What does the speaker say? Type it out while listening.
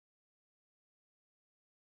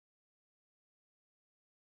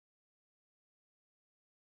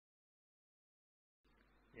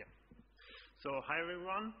Hi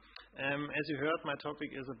everyone. As you heard, my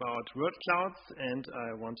topic is about word clouds, and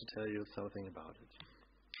I want to tell you something about it.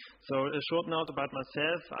 So a short note about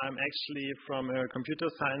myself. I'm actually from a computer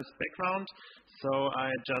science background, so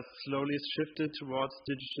I just slowly shifted towards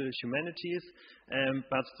digital humanities,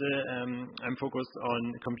 but I'm focused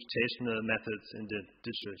on computational methods in the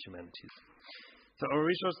digital humanities. So our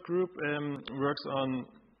research group works on,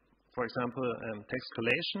 for example, text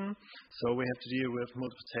collation. So we have to deal with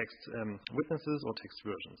multiple text witnesses or text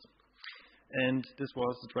versions. And this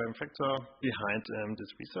was the driving factor behind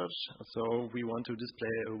this research. So we want to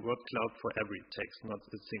display a word cloud for every text, not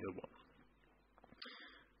a single one.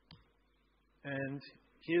 And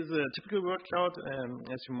here's a typical word cloud,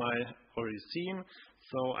 as you might already seen.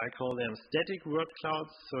 So I call them static word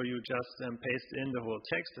clouds. So you just paste in the whole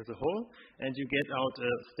text as a whole, and you get out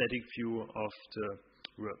a static view of the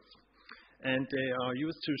words. And they are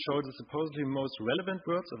used to show the supposedly most relevant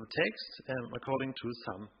words of a text according to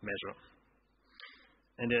some measure.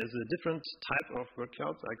 And there is a different type of word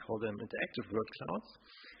clouds. I call them interactive word clouds.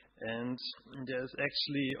 And there's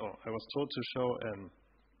actually, I was told to show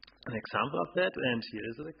an example of that, and here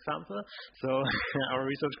is an example. So our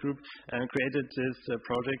research group created this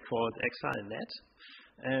project called ExileNet.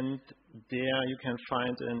 And there you can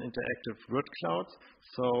find an interactive word cloud.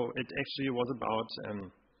 So it actually was about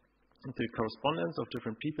the correspondence of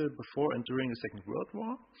different people before and during the Second World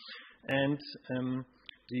War. And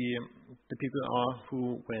the people are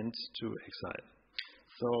who went to exile.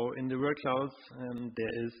 So in the word clouds,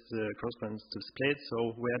 there is the correspondence displayed, so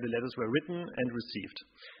where the letters were written and received.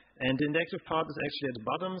 And the interactive part is actually at the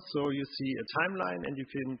bottom, so you see a timeline and you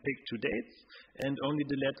can pick 2 dates, and only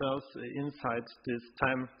the letters inside this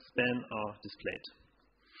time span are displayed.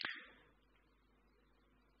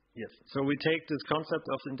 Yes, so we take this concept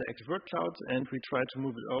of the interactive word cloud and we try to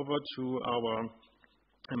move it over to our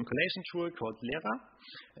collation tool called Lehrer.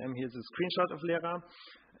 Here's a screenshot of Lehrer.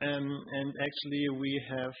 And actually we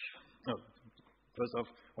have, first off,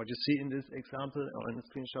 what you see in this example or in the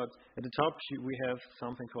screenshot, at the top we have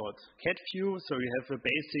something called cat view, so you have a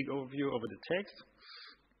basic overview over the text.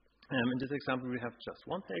 In this example we have just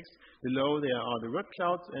one text. Below there are the word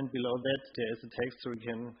clouds, and below that there is the text, so we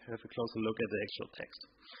can have a closer look at the actual text.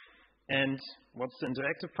 And what's the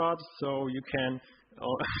interactive part? So you can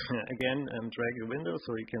again drag a window,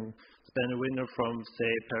 so you can span a window from,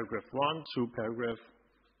 say, paragraph 1 to paragraph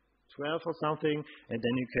 12 or something, and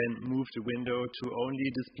then you can move the window to only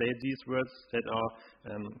display these words that are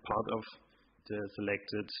part of the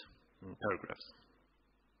selected paragraphs.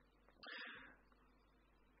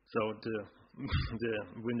 So the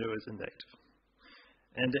window is interactive.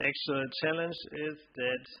 And the actual challenge is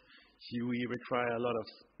that we require a lot of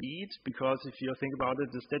speed, because if you think about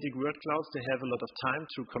it, the static word clouds, they have a lot of time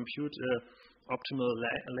to compute an optimal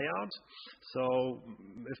layout. So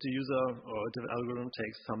if the user or the algorithm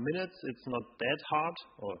takes some minutes, it's not that hard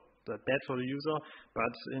or that bad for the user,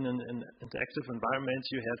 but in an interactive environment,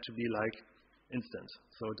 you have to be like instant.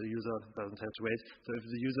 So the user doesn't have to wait. So if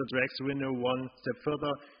the user drags the window one step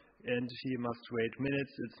further and he must wait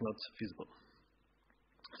minutes, it's not feasible.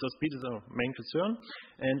 So speed is our main concern,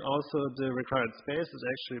 and also the required space is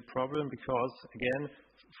actually a problem, because again,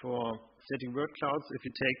 for static word clouds, if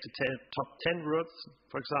you take the top 10 words,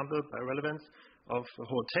 for example, by relevance of the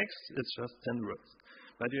whole text, it's just 10 words.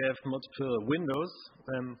 But you have multiple windows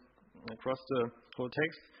across the whole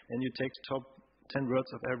text, and you take the top 10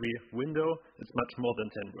 words of every window, it's much more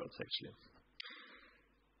than 10 words actually.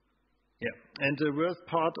 Yeah, and the worst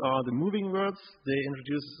part are the moving words. They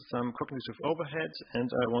introduce some cognitive overhead, and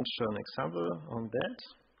I want to show an example on that.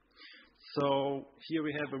 So here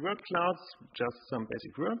we have a word cloud, just some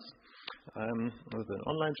basic words with an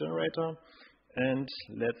online generator. And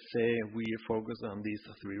let's say we focus on these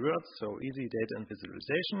 3 words, so easy, data, and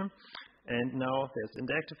visualization. And now there's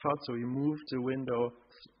interactive part, so you move the window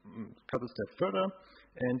a couple steps further,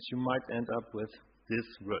 and you might end up with this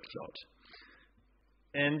word cloud.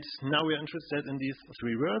 And now we are interested in these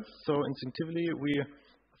 3 words. So instinctively we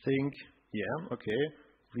think, yeah, okay,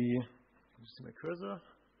 you see my cursor?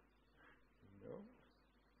 No.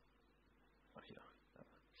 Oh, here.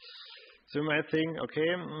 So you might think, okay,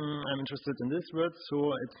 I'm interested in this word,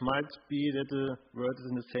 so it might be that the word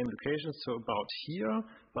is in the same location, so about here,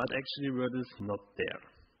 but actually the word is not there.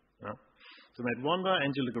 Yeah? So you might wonder,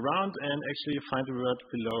 and you look around, and actually you find the word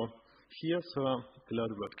below here, so below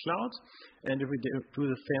the word cloud. And if we do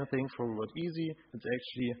the same thing for the word easy, it's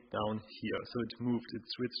actually down here. So it moved, it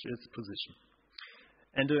switched its position.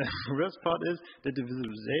 And the worst part is that the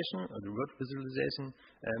visualization, or the word visualization,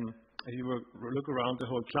 if you look around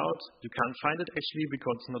the whole cloud, you can't find it actually,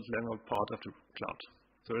 because it's not longer part of the cloud.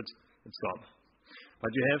 So it it's gone.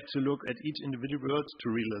 But you have to look at each individual word to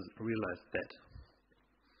realize that.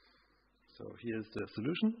 So here's the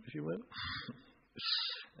solution, if you will.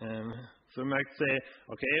 So you might say,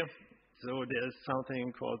 okay, so there's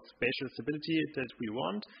something called spatial stability that we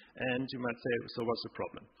want, and you might say, so what's the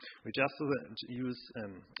problem? We just use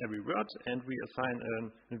every word, and we assign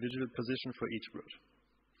an individual position for each word.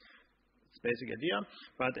 It's a basic idea,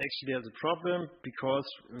 but actually there's a problem because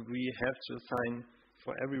we have to assign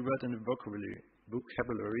for every word in the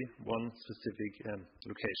vocabulary one specific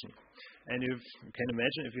location. And you can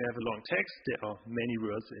imagine if you have a long text, there are many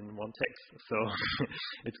words in one text, so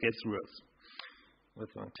it gets worse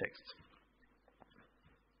with long text.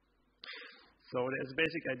 So there's a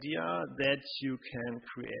basic idea that you can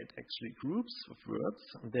create actually groups of words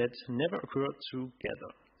that never occur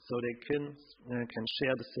together, so they can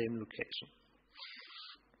share the same location.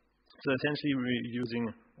 So essentially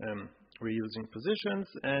we're using positions,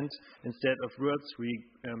 and instead of words we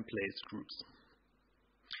place groups.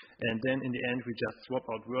 And then in the end we just swap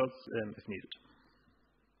out words if needed.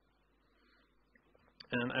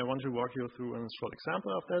 And I want to walk you through a short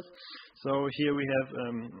example of this. So here we have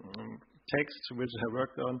text which I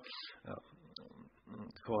worked on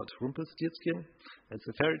called Rumpelstiltskin. It's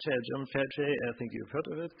a fairy tale, German fairy tale. I think you've heard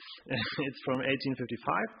of it. It's from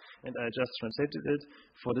 1855, and I just translated it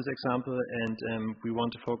for this example. And we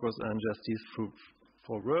want to focus on just these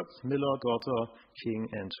four words: miller, daughter, king,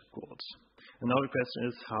 and gold. And now the question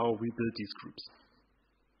is how we build these groups.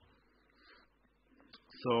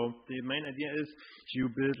 So the main idea is you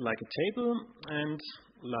build like a table, and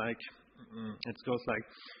like it goes like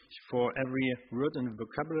for every word in the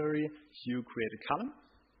vocabulary you create a column.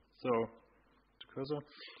 So the cursor.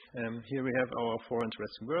 Here we have our four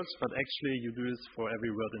interesting words, but actually you do this for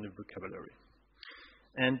every word in the vocabulary.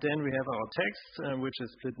 And then we have our text, which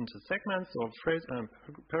is split into segments or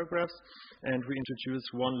paragraphs, and we introduce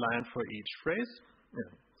one line for each phrase.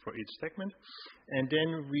 For each segment, and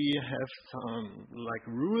then we have some like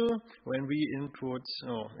rule when we insert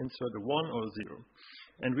a 1 or a 0,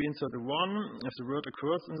 and we insert a 1 if the word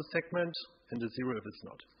occurs in the segment and a 0 if it's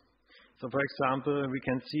not. So for example, we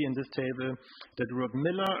can see in this table that the word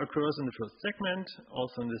miller occurs in the first segment,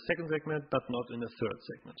 also in the second segment, but not in the third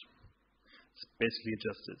segment. It's basically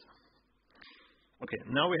just it. Okay,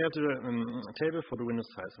 now we have the table for the window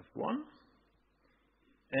size of 1.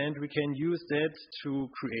 And we can use that to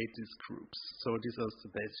create these groups. So these are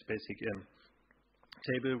the basic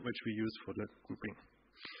table which we use for the grouping.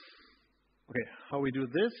 Okay, how we do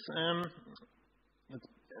this?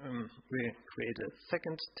 We create a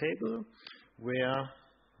second table where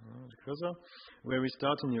we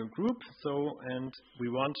start a new group. And we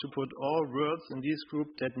want to put all words in this group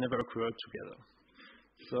that never occur together.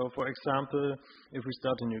 So, for example, if we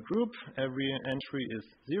start a new group, every entry is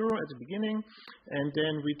 0 at the beginning, and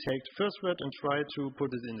then we take the first word and try to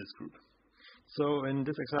put it in this group. So, in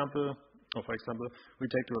this example, for example, we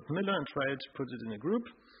take the word miller and try to put it in a group,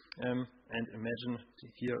 and imagine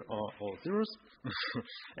here are all zeros,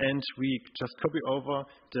 and we just copy over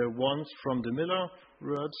the ones from the miller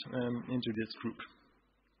word into this group.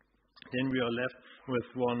 Then we are left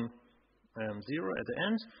with one 0 at the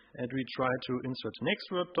end, and we try to insert the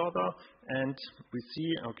next word, daughter, and we see,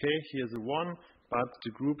 okay, here's a 1, but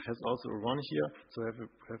the group has also a 1 here, so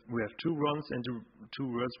we have 2 1s, and the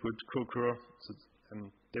 2 words would co-occur, so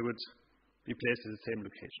they would be placed at the same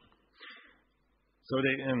location. So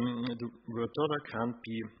the word daughter can't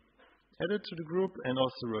be added to the group, and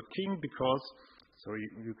also the word king, because, so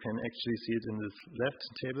you can actually see it in this left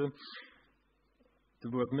table,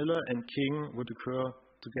 the word miller and king would occur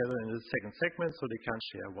together in the second segment, so they can't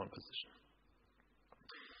share one position.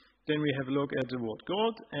 Then we have a look at the word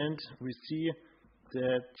gold, and we see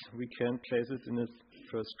that we can place it in this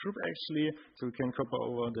first group actually, so we can copy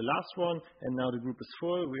over the last one, and now the group is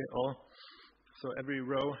full. So every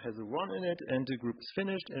row has a 1 in it, and the group is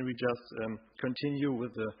finished, and we just continue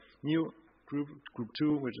with the new group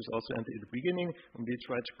 2, which is also empty at the beginning, and we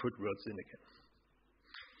try to put words in again.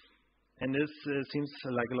 And this seems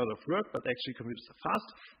like a lot of work, but actually computers are fast,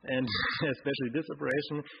 and especially this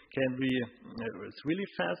operation it's really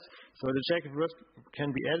fast. So the check if words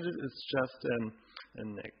can be added is just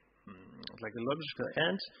like a logical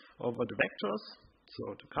AND over the vectors,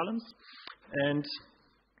 so the columns, and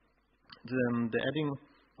the adding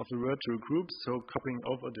of the word to a group, so copying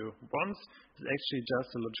over the ones, is actually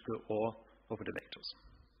just a logical OR over the vectors.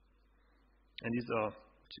 And these are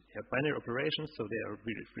binary operations, so they are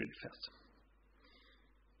really, really fast.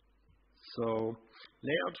 So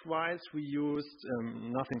layout-wise, we used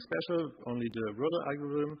nothing special, only the Wordle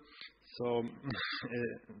algorithm. So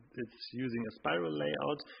it's using a spiral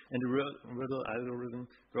layout, and the Wordle algorithm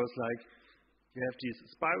goes like, you have these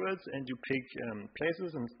spirals, and you pick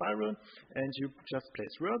places in the spiral, and you just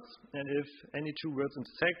place words, and if any two words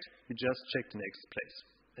intersect, you just check the next place,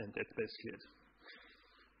 and that's basically it.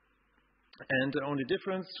 And the only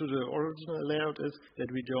difference to the original layout is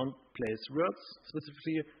that we don't place words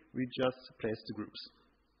specifically, we just place the groups.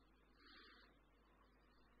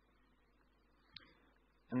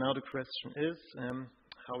 And now the question is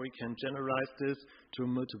how we can generalize this to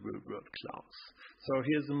multiple word clouds. So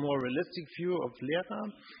here's a more realistic view of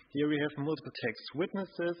Lehrer. Here we have multiple text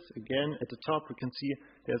witnesses. Again, at the top we can see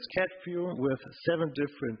there's cat view with 7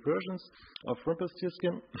 different versions of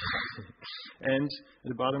Rumpelstiltskin. And at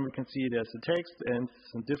the bottom we can see there's the text and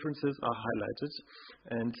some differences are highlighted.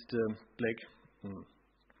 And the black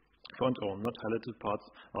font or not highlighted parts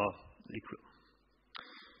are equal.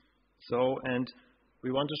 So, and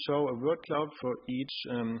we want to show a word cloud for each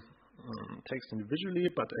text individually,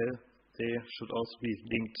 but they should also be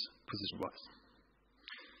linked position-wise.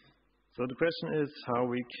 So the question is how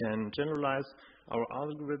we can generalize our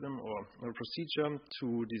algorithm or our procedure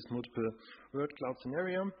to this multiple word cloud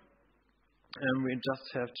scenario. And we just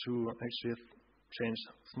have to actually change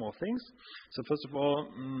small things. So first of all,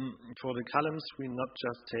 for the columns, we not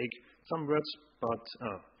just take some words, but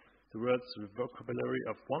the words with vocabulary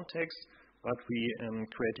of one text, but we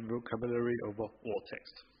create a vocabulary over all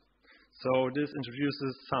text. So this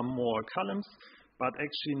introduces some more columns, but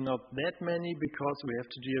actually not that many because we have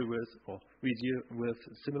to deal with, or we deal with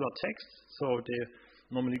similar texts, so they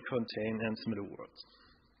normally contain similar words.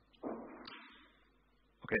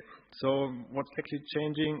 Okay, so what's actually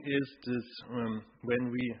changing is this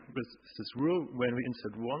this rule when we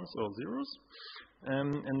insert ones or zeros.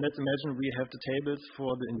 And let's imagine we have the tables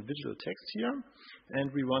for the individual text here,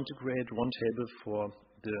 and we want to create one table for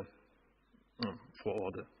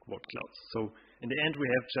all the word clouds. So in the end, we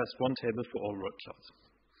have just one table for all word clouds.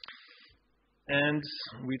 And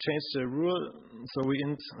we change the rule, so we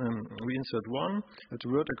insert one if the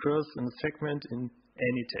word occurs in a segment in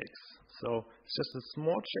any text. So it's just a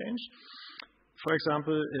small change. For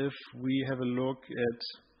example, if we have a look at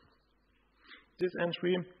this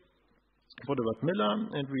entry for the word Miller,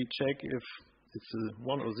 and we check if it's a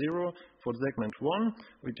 1 or 0 for segment 1,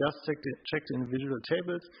 we just check the individual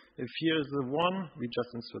tables. If here is a 1, we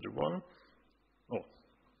just insert a 1. Oh,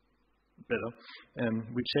 better.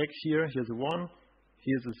 We check here's a 1,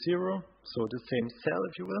 here's a 0, so the same cell,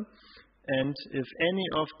 if you will. And if any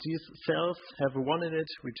of these cells have a 1 in it,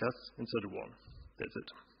 we just insert a 1. That's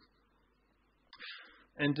it.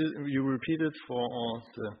 And you repeat it for all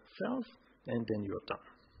the cells, and then you're done.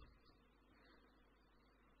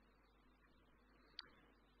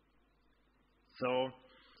 So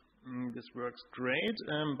this works great,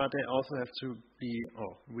 but they also have to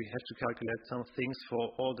we have to calculate some things for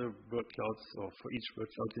all the word clouds, or for each word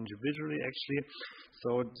cloud individually actually. So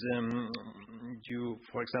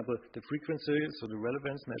for example, the frequency, so the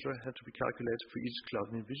relevance measure had to be calculated for each cloud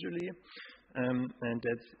individually, and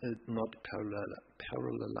that's not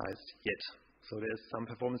parallelized yet. So there's some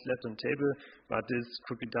performance left on the table, but this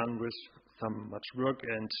could be done with some much work,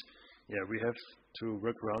 and yeah, we have to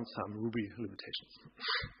work around some Ruby limitations.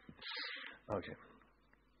 Okay.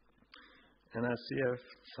 And I see I have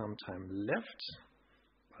some time left,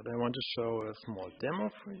 but I want to show a small demo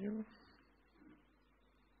for you.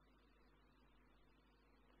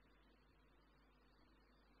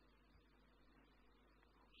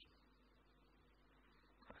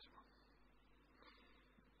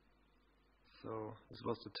 So this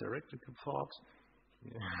was the theoretical part.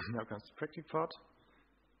 Now comes the practical part.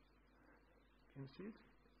 Can you see it?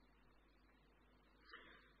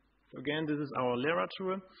 So again, this is our Lehrer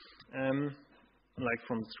tool, like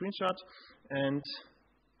from the screenshot, and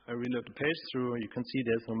I reload the page through. You can see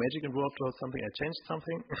there's no magic involved or something. I changed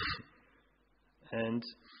something, and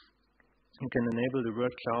you can enable the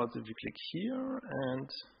word clouds if you click here, and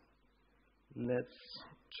let's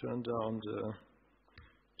turn down the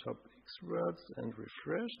top X words and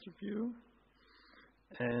refresh the view.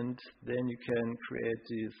 And then you can create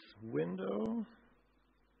this window.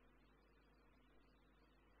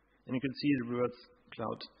 And you can see the words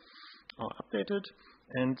cloud are updated.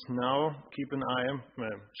 And now keep an eye,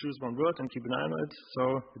 choose one word and keep an eye on it,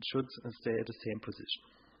 so it should stay at the same position.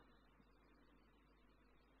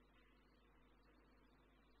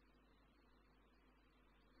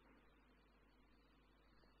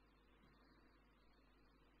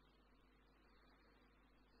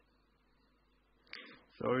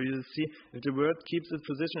 So you see, if the word keeps its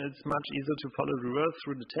position, it's much easier to follow the word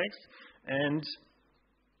through the text. And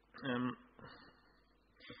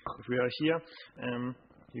if we are here,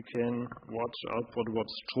 you can watch out for the word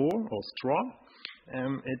straw.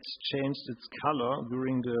 It changed its color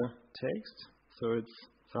during the text. So it's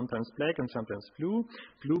sometimes black and sometimes blue.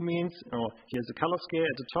 Blue means, here's a color scale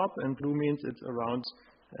at the top, and blue means it's around,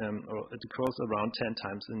 or it occurs around 10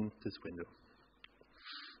 times in this window.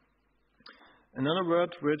 Another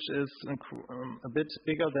word which is a bit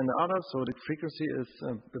bigger than the others, so the frequency is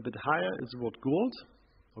a bit higher, is the word gold,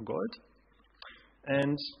 or gold.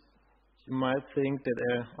 And you might think that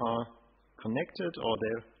they are connected, or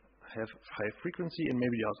they have high frequency, and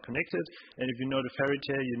maybe they are connected. And if you know the fairy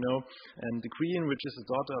tale, you know the queen, which is the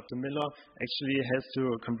daughter of the miller, actually has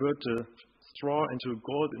to convert the straw into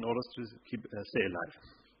gold in order to stay alive.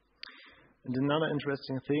 And another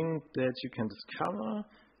interesting thing that you can discover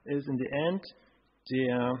is in the end,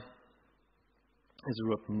 there is the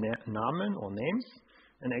word Namen or names,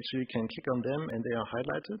 and actually you can click on them and they are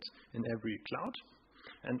highlighted in every cloud.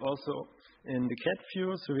 And also in the cat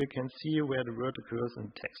view, so you can see where the word occurs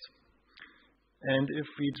in text. And if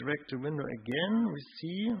we drag the window again, we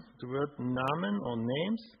see the word Namen or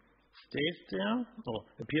names stays there, or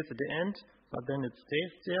appears at the end, but then it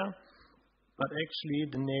stays there. But actually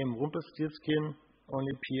the name Rumpelstiltskin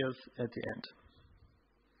only appears at the end.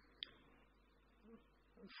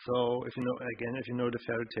 So if you know the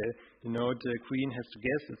fairy tale, you know the queen has to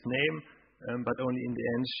guess its name, but only in the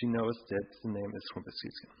end she knows that the name is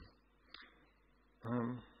Rumpelstiltskin.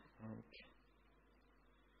 Okay.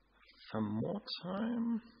 Some more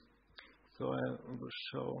time. So I will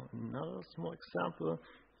show another small example.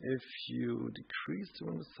 If you decrease the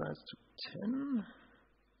window size to 10,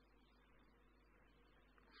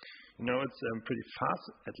 you know it's pretty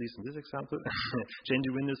fast, at least in this example. Change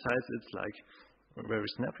the window size, it's like very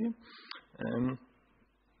snappy.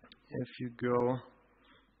 If you go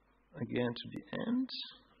again to the end,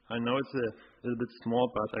 I know it's a little bit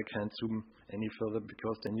small, but I can't zoom any further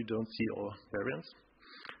because then you don't see all variants.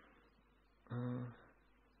 Again.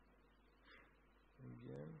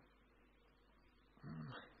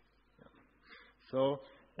 So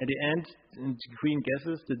at the end, the queen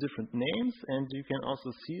guesses the different names, and you can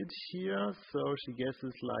also see it here. So she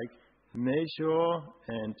guesses like Melchior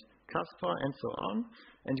and Caspar and so on.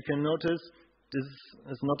 And you can notice this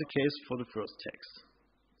is not the case for the first text.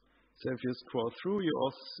 So if you scroll through, you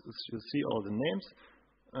see all the names.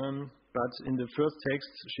 But in the first text,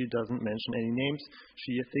 she doesn't mention any names.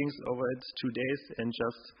 She thinks over it 2 days, and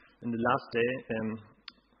just in the last day,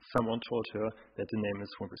 someone told her that the name is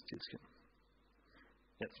Rumpelstiltskin.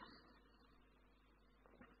 Yes.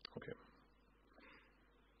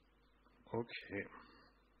 Okay.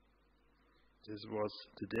 This was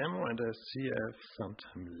the demo, and I see I have some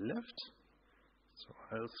time left. So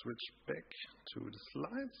I'll switch back to the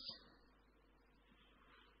slides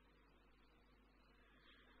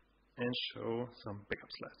and show some backup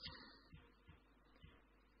slides.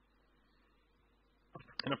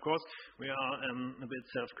 And of course, we are a bit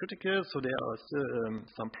self-critical, so there are still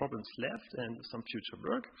some problems left and some future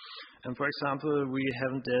work. And for example, we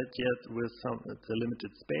haven't dealt yet with the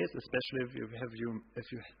limited space, especially if you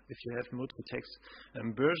have multiple text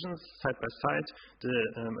versions side by side. The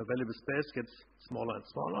available space gets smaller and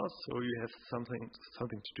smaller, so you have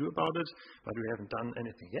something to do about it. But we haven't done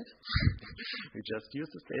anything yet. We just use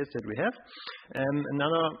the space that we have.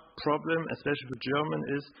 Another problem, especially for German,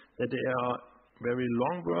 is that there are very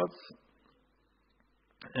long words,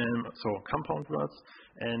 so compound words,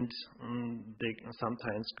 and they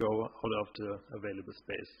sometimes go out of the available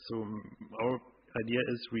space. So our idea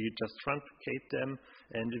is we just truncate them,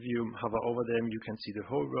 and if you hover over them, you can see the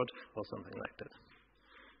whole word or something like that.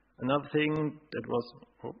 Another thing that was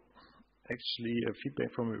actually a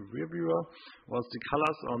feedback from a reviewer was the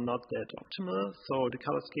colors are not that optimal, so the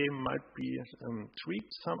color scheme might be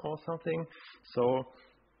tweaked or something. So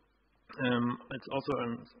it's also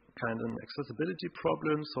a kind of an accessibility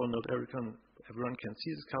problem, so not everyone can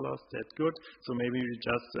see the colors that good. So maybe we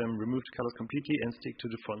just remove the colors completely and stick to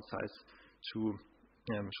the font size to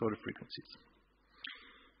show the frequencies.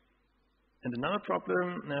 And another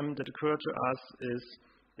problem that occurred to us is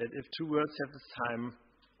that if two words have the same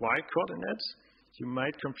Y coordinate, you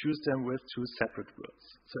might confuse them with two separate words.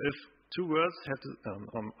 So if two words have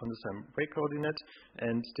on the same Y coordinate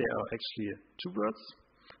and they are actually two words,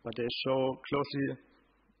 but they show closely,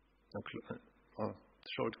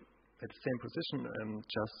 showed at the same position,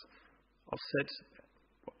 just offset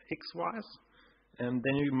x-wise, and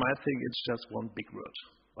then you might think it's just one big word,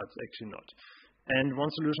 but it's actually not. And one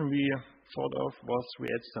solution we thought of was we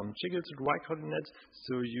add some jiggles to the Y coordinate,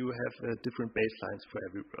 so you have different baselines for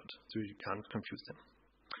every word, so you can't confuse them.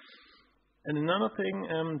 And another thing,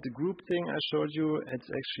 the group thing I showed you, it's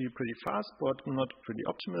actually pretty fast, but not pretty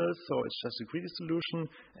optimal, so it's just a greedy solution,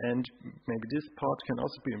 and maybe this part can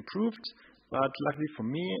also be improved. But luckily for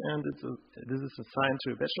me, and this is assigned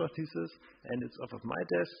to a bachelor thesis, and it's off of my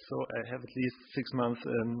desk, so I have at least 6 months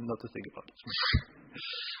not to think about it.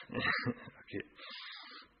 Okay.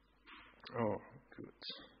 Oh, good.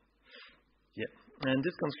 Yeah, and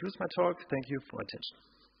this concludes my talk. Thank you for attention.